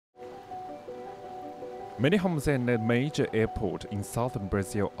Many homes and a major airport in southern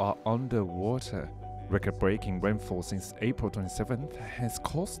Brazil are underwater. Record-breaking rainfall since April 27th has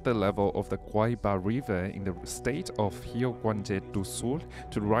caused the level of the Guaíba River in the state of Rio Grande do Sul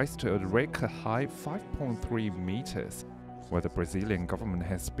to rise to a record high 5.3 meters. While the Brazilian government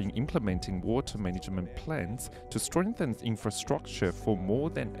has been implementing water management plans to strengthen infrastructure for more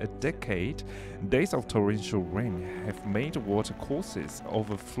than a decade, days of torrential rain have made watercourses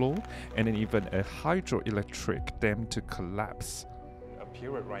overflow and even a hydroelectric dam to collapse.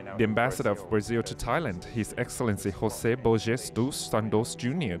 The ambassador of Brazil to Thailand, His Excellency José Borges dos Santos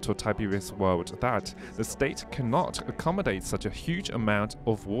Jr., told Thai PBS World that the state cannot accommodate such a huge amount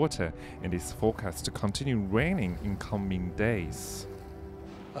of water and is forecast to continue raining in coming days.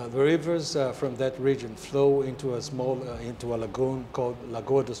 The rivers from that region flow into a lagoon called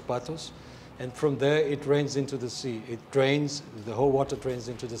Lagoa dos Patos, and from there it drains into the sea. The whole water drains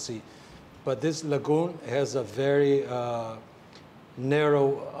into the sea. But this lagoon has a very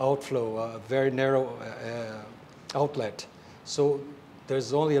narrow outflow, a very narrow outlet. So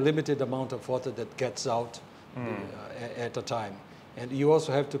there's only a limited amount of water that gets out at a time. And you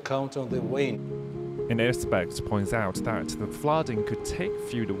also have to count on the wind. An expert points out that the flooding could take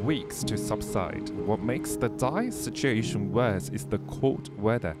few weeks to subside. What makes the dire situation worse is the cold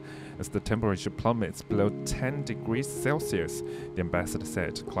weather. As the temperature plummets below 10 degrees Celsius, the ambassador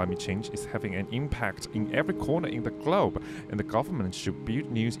said climate change is having an impact in every corner in the globe and the government should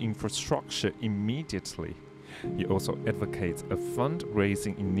build new infrastructure immediately. He also advocates a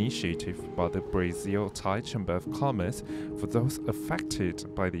fundraising initiative by the Brazil-Thai Chamber of Commerce for those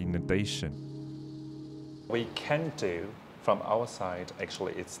affected by the inundation. We can do from our side,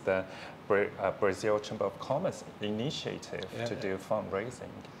 actually, it's the Brazil Chamber of Commerce initiative to do fundraising.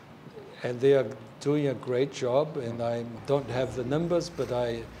 And they are doing a great job, and I don't have the numbers, but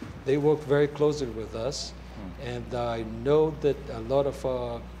they work very closely with us. And I know that a lot of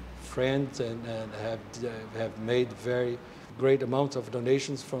our friends and have made very great amounts of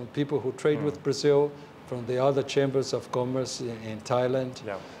donations from people who trade with Brazil, from the other chambers of commerce in Thailand.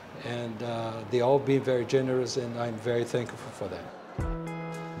 Yeah. And they all been very generous, and I'm very thankful for that.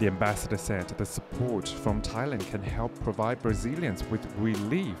 The ambassador said the support from Thailand can help provide Brazilians with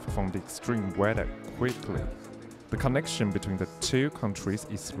relief from the extreme weather quickly. The connection between the two countries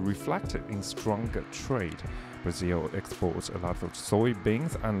is reflected in stronger trade. Brazil exports a lot of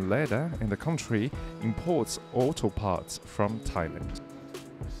soybeans and leather, and the country imports auto parts from Thailand.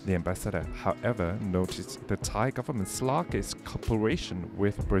 The ambassador, however, noticed the Thai government's sluggish cooperation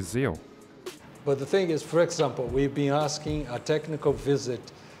with Brazil. But the thing is, for example, we've been asking a technical visit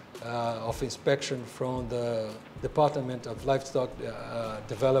of inspection from the Department of Livestock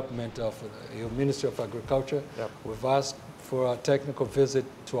Development of the Ministry of Agriculture. Yep. We've asked for a technical visit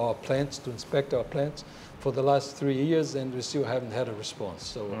to our plants, to inspect our plants for the last 3 years, and we still haven't had a response.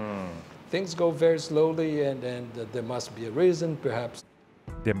 So things go very slowly, and there must be a reason, perhaps.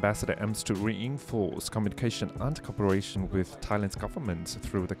 The ambassador aims to reinforce communication and cooperation with Thailand's government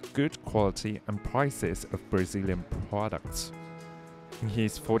through the good quality and prices of Brazilian products. In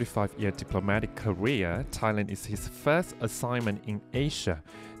his 45-year diplomatic career, Thailand is his first assignment in Asia.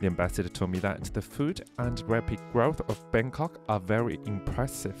 The ambassador told me that the food and rapid growth of Bangkok are very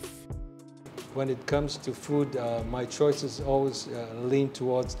impressive. When it comes to food, my choices always lean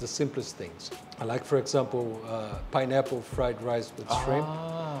towards the simplest things. I like, for example, pineapple fried rice with shrimp.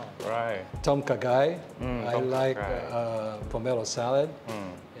 Right. Tom kha gai. I like gai. pomelo salad.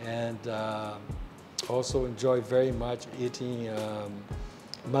 And also enjoy very much eating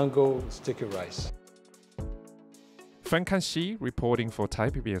mango sticky rice. Fan Kan-shi reporting for Thai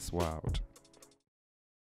PBS World.